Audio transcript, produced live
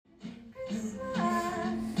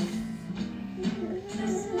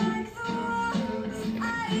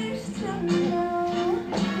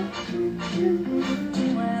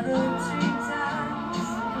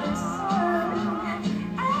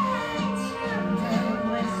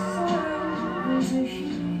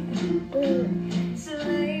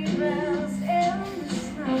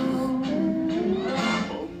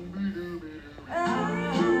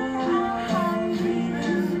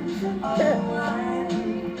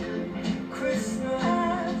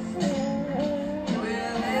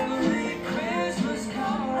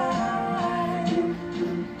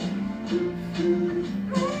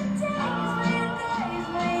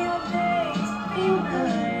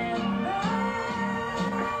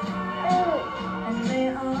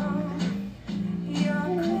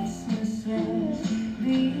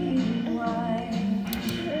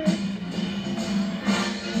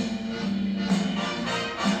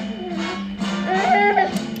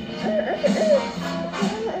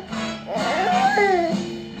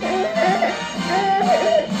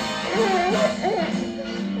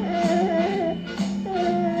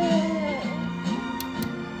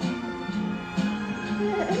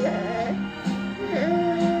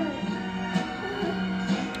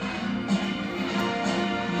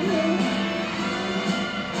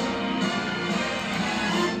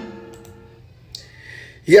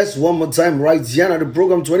Yes, one more time, right here on the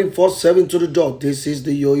program 24/7 to the dot. This is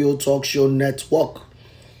the Yo-Yo Talk Show Network.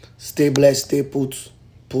 Stay blessed, stay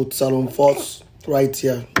put Salon Force right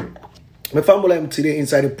here. My family am today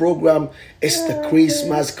inside the program. It's the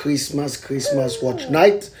Christmas watch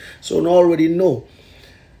night. So you already know.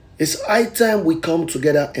 It's high time we come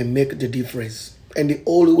together and make the difference. And the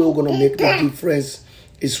only way we're gonna make the difference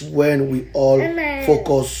is when we all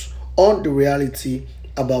focus on the reality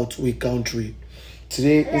about we country.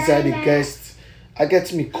 Today, inside the guest, I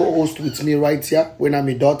get me co-host with me right here when I'm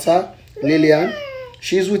a daughter, Lillian.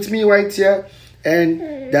 She's with me right here,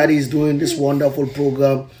 and Daddy is doing this wonderful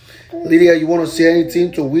program. Lydia, you want to say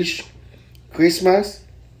anything to wish Christmas?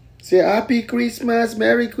 Say Happy Christmas,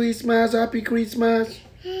 Merry Christmas, Happy Christmas.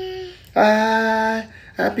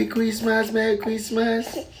 Happy Christmas, Merry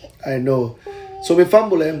Christmas. I know. So, my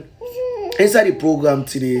family, inside the program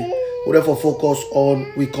today, we therefore focus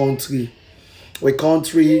on we country. We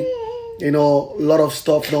country, a lot of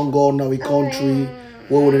stuff don't go on in we country.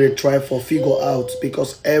 What would they try for figure out?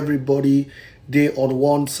 Because everybody, they on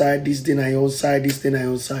one side, this day on your side, this day on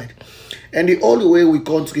your side. And the only way we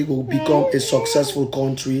country will become a successful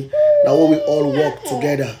country, now when we all work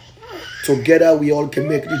together. Together, we all can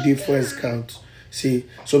make the difference count. See,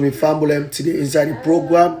 so my family today inside the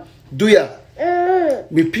program, do ya?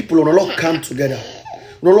 We people on a lot come together.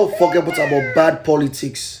 No lot forget about bad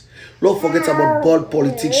politics. Don't forget about bad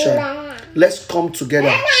politicians. Let's come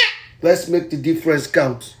together. Let's make the difference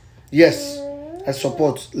count. Yes, I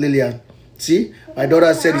support Lillian. See, my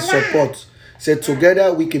daughter said it's support. Said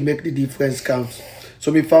together we can make the difference count.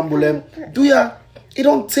 So my family, do ya? It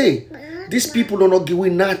don't take. These people are not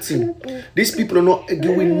giving nothing. These people are not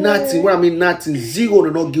giving nothing. What I mean nothing. Zero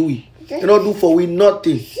they're not giving. They don't do for we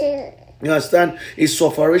nothing. You understand? It's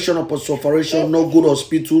sufferation upon sufferation, no good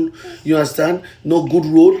hospital. You understand? No good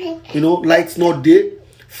road. Lights not there.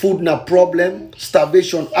 Food na problem.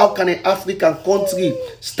 Starvation. How can an African country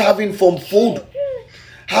starving from food?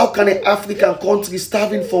 How can an African country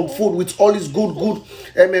starving from food with all this good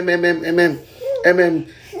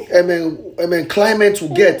climate we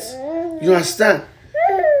get? You understand?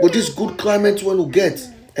 With this good climate when we get,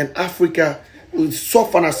 and Africa will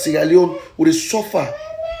suffer as Sierra Leone will suffer.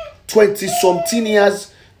 20-something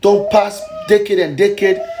years don't pass, decade and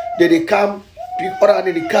decade. Then they come, then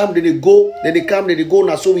they come, then they go, then they come, then they go.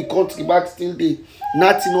 Now so we country back still there.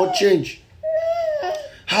 Nothing not change.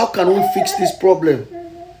 How can we fix this problem?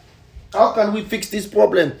 How can we fix this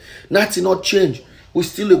problem? Nothing not change. We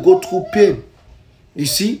still go through pain. You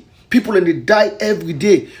see, people and they die every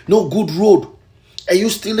day. No good road, and you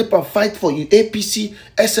still up and fight for you APC,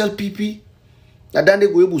 SLPP. Now then they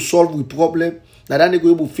go able to solve the problem. Now then they go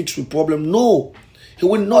able to fix the problem. No, he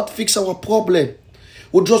will not fix our problem.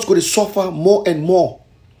 We're just going to suffer more and more.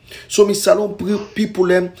 So me salon people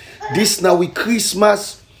this now with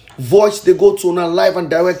Christmas voice they go to now live and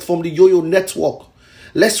direct from the Yo-Yo Network.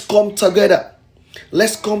 Let's come together.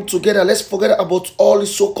 Let's come together. Let's forget about all the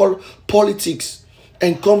so-called politics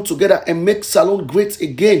and come together and make salon great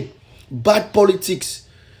again. Bad politics.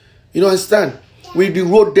 You understand? With the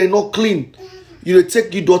road they're not clean. You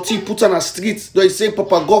take your dirty, put on a street. They say,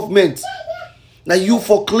 Papa, government. Now you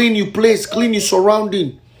for clean your place, clean your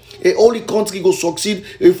surrounding. A only country will succeed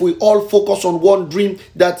if we all focus on one dream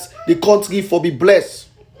that the country for be blessed.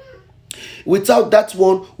 Without that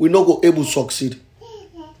one, we not go able to succeed.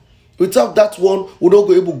 Without that one, we not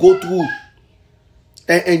go able to go through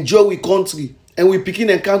and enjoy we country. And we begin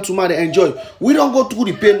and come to man and enjoy. We don't go through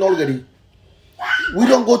the pain already. We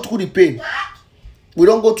don't go through the pain. We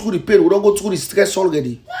don't go through the pain. We don't go through the stress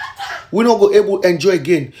already. We don't go able to enjoy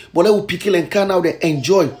again. But let we pick and can out there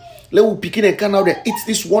enjoy. Let we pick and can out there eat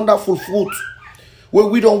this wonderful fruit. Where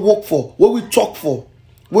we don't work for. Where we talk for.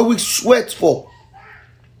 Where we sweat for.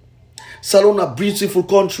 Salon a beautiful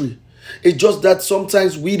country. It's just that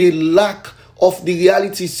sometimes we the lack of the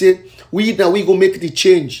reality say we now we go make the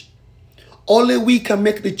change. Only we can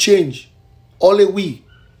make the change. Only we.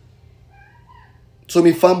 So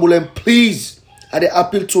me family, please. At the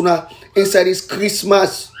appeal to now inside this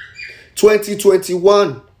Christmas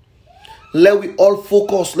 2021. Let we all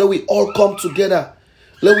focus. Let we all come together.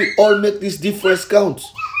 Let we all make this difference count.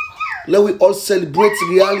 Let we all celebrate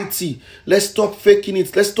reality. Let's stop faking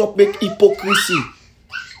it. Let's stop making hypocrisy.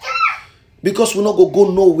 Because we're not going to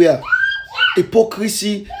go nowhere.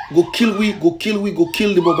 Hypocrisy go kill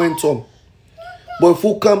the momentum. But if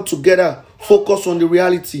we come together, focus on the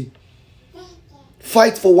reality.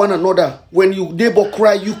 Fight for one another. When your neighbor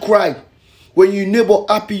cry, you cry. When your neighbor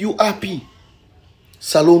happy, you happy.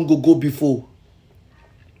 Salon go before.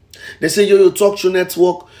 They say, Yo-Yo Talk Show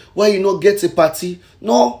Network, why you not get a party?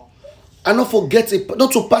 No. I not forget it.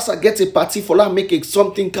 Not to pass. I get a party for like make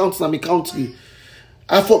something count in my country.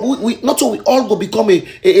 I for we not so we all go become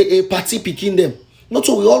a party picking them. Not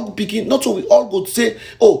so we all picking. Not so we all go to say,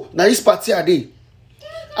 oh, now this party are they.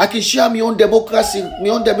 I can share my own democracy, my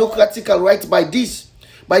own democratical right by this,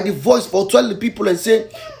 by the voice for tell the people and say,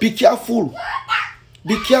 be careful,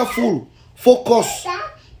 focus.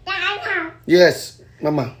 Yes,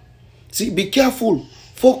 Mama. See, be careful,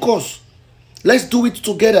 focus. Let's do it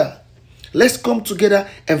together. Let's come together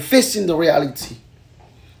and face in the reality.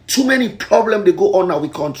 Too many problems they go on in our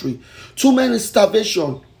country. Too many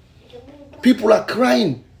starvation. People are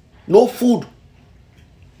crying. No food.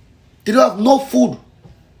 They don't have no food.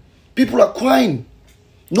 People are crying.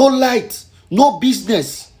 No light. No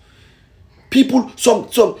business. People, some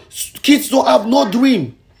kids don't have no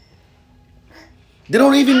dream. They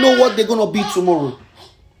don't even know what they're going to be tomorrow.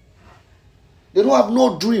 They don't have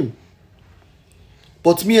no dream.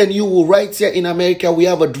 But me and you, right here in America, we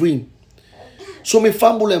have a dream. So me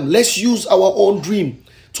family, let's use our own dream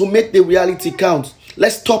to make the reality count.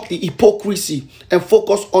 Let's stop the hypocrisy and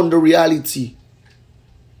focus on the reality.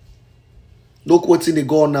 Look what's in the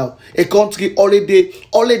go now. A country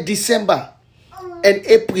only December and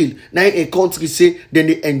April. Now a country say then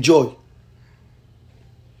they enjoy.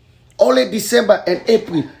 Only December and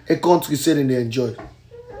April a country say then they enjoy.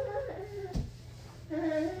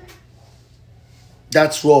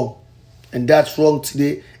 That's wrong. And that's wrong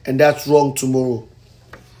today. And that's wrong tomorrow.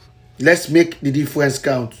 Let's make the difference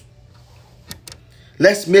count.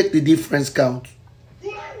 Let's make the difference count.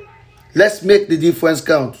 Let's make the difference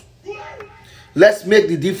count. Let's make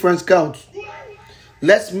the difference count.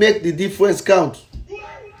 Let's make the difference count.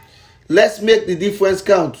 Let's make the difference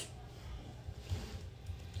count.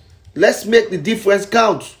 Let's make the difference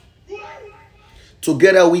count.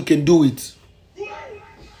 Together we can do it.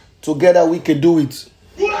 Together we can do it.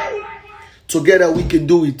 Together we can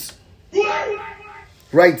do it.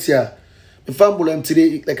 Right here. The family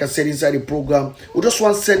today, like I said inside the program, we just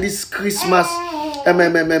want to send this Christmas,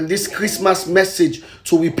 this Christmas message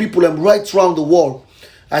to we people right around the world.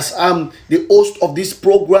 As I'm the host of this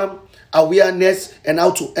program, awareness and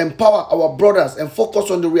how to empower our brothers and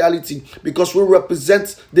focus on the reality, because we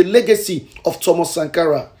represent the legacy of Thomas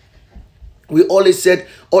Sankara. We always said,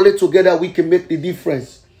 only together we can make the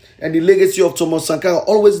difference. And the legacy of Thomas Sankara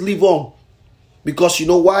always live on. Because you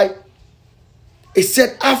know why? It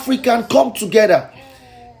said, African, come together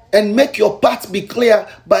and make your path be clear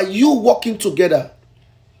by you working together.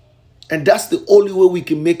 And that's the only way we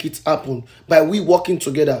can make it happen. By we working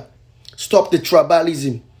together. Stop the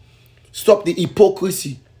tribalism. Stop the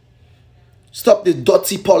hypocrisy. Stop the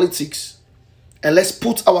dirty politics. And let's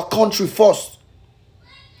put our country first.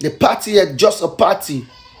 The party is just a party.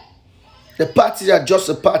 The parties are just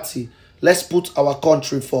a party. Let's put our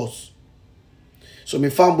country first. So, my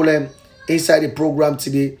family, inside the program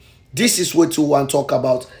today, this is what we want to talk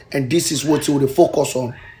about, and this is what we will focus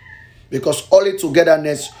on. Because only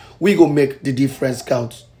togetherness, we go make the difference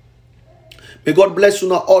count. May God bless you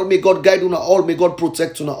now all. May God guide you now all. May God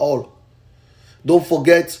protect you now all. Don't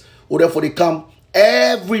forget, whatever they come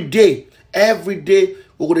every day. Every day,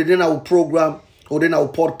 we're going to do our program, or then our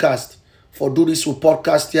podcast. For do this with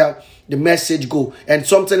podcast here, the message go. And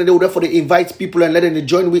sometimes they will therefore they invite people and let them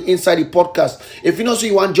join with inside the podcast. If you know so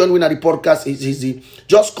you want to join with at the podcast, it's easy.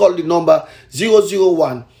 Just call the number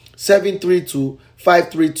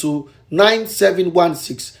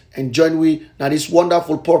 001-732-532-9716 and join with now this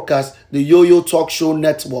wonderful podcast, the Yo-Yo Talk Show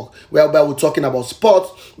Network, whereby we're talking about sports,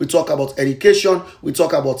 we talk about education, we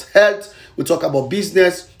talk about health, we talk about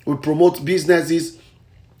business, we promote businesses.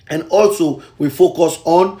 And also, we focus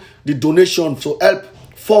on the donation to help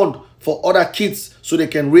fund for other kids so they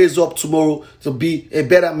can raise up tomorrow to be a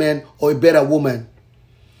better man or a better woman.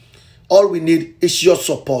 All we need is your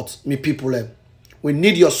support, me people. We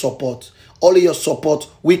need your support. Only your support,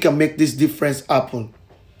 we can make this difference happen.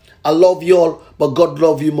 I love you all, but God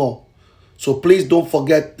love you more. So please don't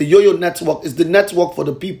forget, the Yo-Yo Network is the network for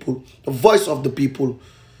the people, the voice of the people.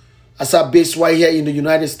 As I base right here in the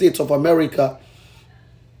United States of America,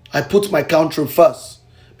 I put my country first,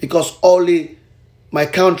 because only my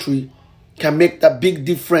country can make that big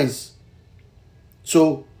difference.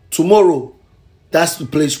 So tomorrow, that's the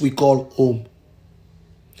place we call home.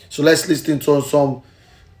 So let's listen to some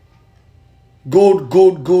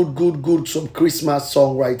good, some Christmas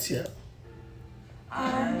song right here.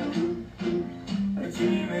 I'm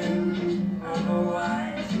dreaming of a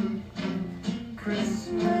white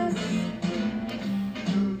Christmas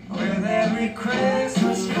with every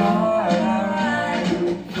Christmas card I write.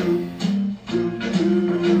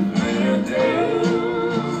 With your days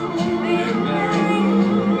in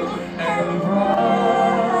blue and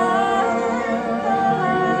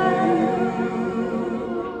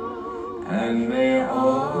and may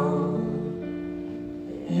all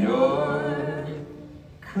your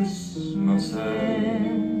Christmases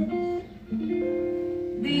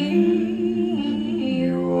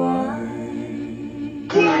be white.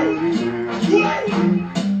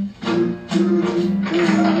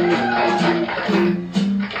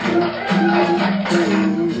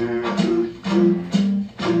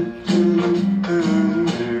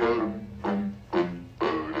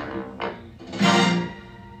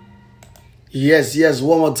 Yes,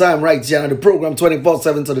 one more time right here on the program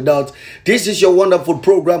 24/7 to the dot. This is your wonderful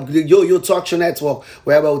program, the Yo-Yo Talk Show Network,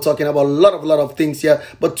 where we're talking about a lot of things here.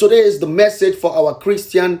 But today is the message for our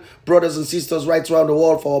Christian brothers and sisters right around the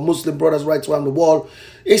world, for our Muslim brothers right around the world.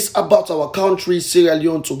 It's about our country, Sierra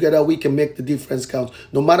Leone. Together we can make the difference count.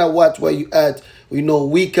 No matter what, where you at, we know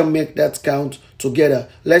we can make that count together.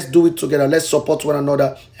 Let's do it together. Let's support one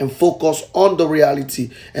another and focus on the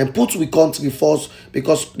reality and put we country first,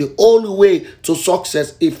 because the only way to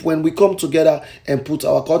success if when we come together and put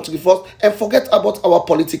our country first and forget about our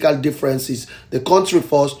political differences. The country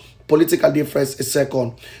first, political difference is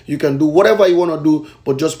second. You can do whatever you want to do,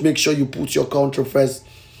 but just make sure you put your country first.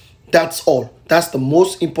 That's all. That's the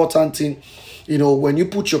most important thing. You know, when you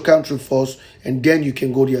put your country first, and then you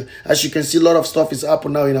can go there. As you can see, a lot of stuff is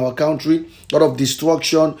happening now in our country. A lot of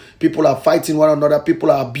destruction. People are fighting one another. People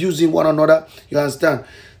are abusing one another. You understand?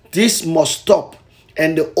 This must stop.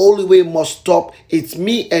 And the only way it must stop, it's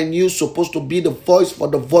me and you supposed to be the voice for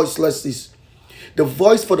the voicelesses. The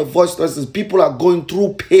voice for the voicelesses. People are going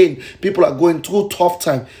through pain. People are going through tough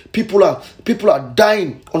time. People are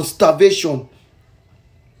dying on starvation.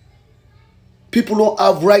 People don't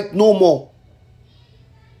have right no more.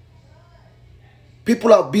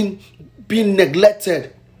 People have been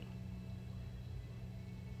neglected.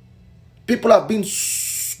 People have been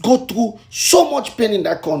go through so much pain in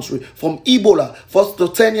that country. From Ebola, first to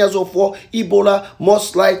 10 years of war, Ebola,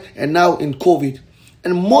 mudslide, and now in COVID.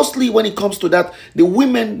 And mostly when it comes to that, the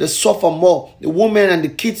women, they suffer more. The women and the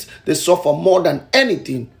kids, they suffer more than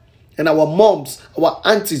anything. And our moms, our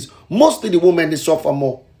aunties, mostly the women, they suffer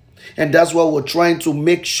more. And that's why we're trying to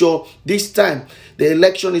make sure this time the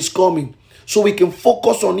election is coming, so we can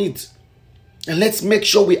focus on it. And let's make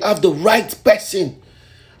sure we have the right person.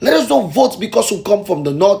 Let us not vote because you come from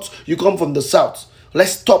the north, you come from the south.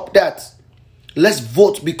 Let's stop that. Let's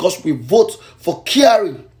vote because we vote for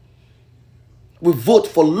caring. We vote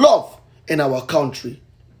for love in our country.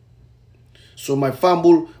 So my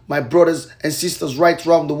family, my brothers and sisters right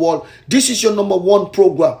around the world, this is your number one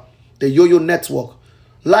program, the Yo-Yo Network,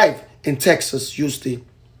 live in Texas, Houston.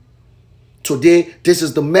 Today, this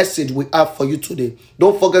is the message we have for you today.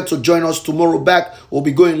 Don't forget to join us tomorrow back. We'll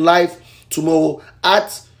be going live tomorrow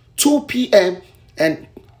at 2 p.m.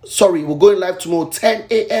 We're going live tomorrow 10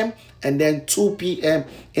 a.m. and then 2 p.m.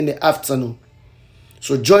 in the afternoon.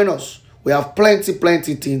 So join us. We have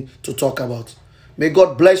plenty things to talk about. May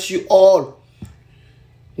God bless you all.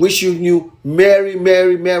 Wishing you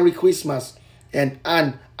Merry Christmas and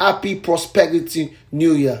an happy prosperity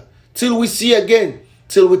New Year. Till we see again.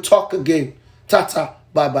 Till we talk again. Tata.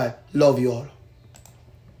 Bye-bye. Love you all.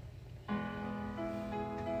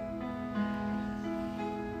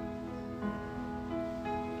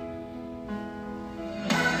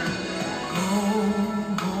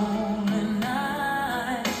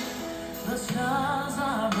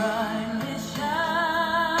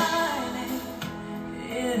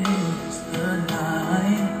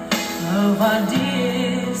 Our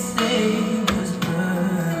dear Savior's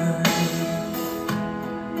birth.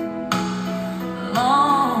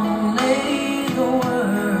 Long lay the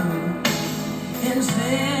world in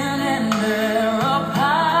sin and error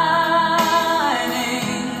pining,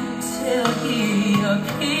 till He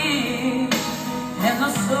appeared and the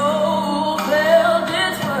soul felt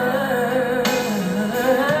its worth.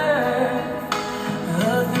 A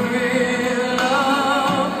thrill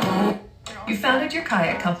of hope. You founded your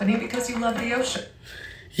kayak company because you love the ocean.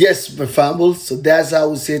 Yes, my family. So that's how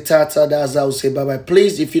we say tata. That's how we say bye-bye.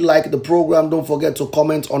 Please, if you like the program, don't forget to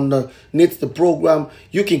comment underneath the program.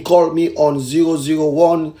 You can call me on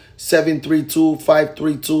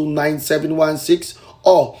 001-732-532-9716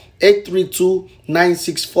 or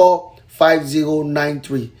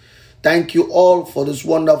 832-964-5093. Thank you all for this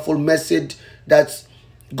wonderful message that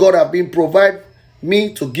God has been providing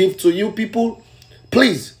me to give to you people.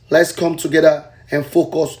 Please, let's come together and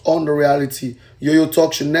focus on the reality. Yo-Yo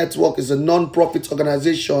Talk Show Network is a non-profit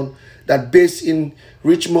organization that based in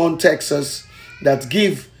Richmond, Texas, that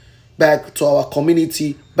give back to our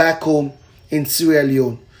community back home in Sierra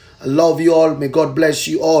Leone. I love you all. May God bless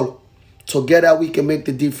you all. Together we can make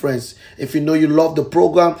the difference. If you know you love the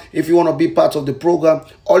program, if you want to be part of the program,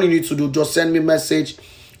 all you need to do, just send me a message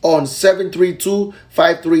on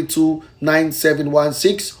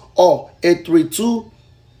 732-532-9716 or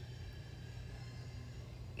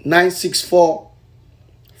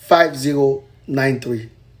 832-964-5093.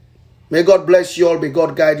 May God bless you all. May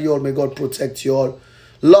God guide you all. May God protect you all.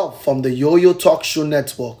 Love from the Yo-Yo Talk Show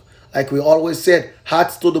Network. Like we always said,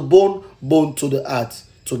 heart to the bone, bone to the heart.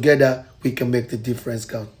 Together, we can make the difference,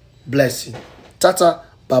 God. Bless you. Tata,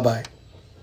 bye-bye.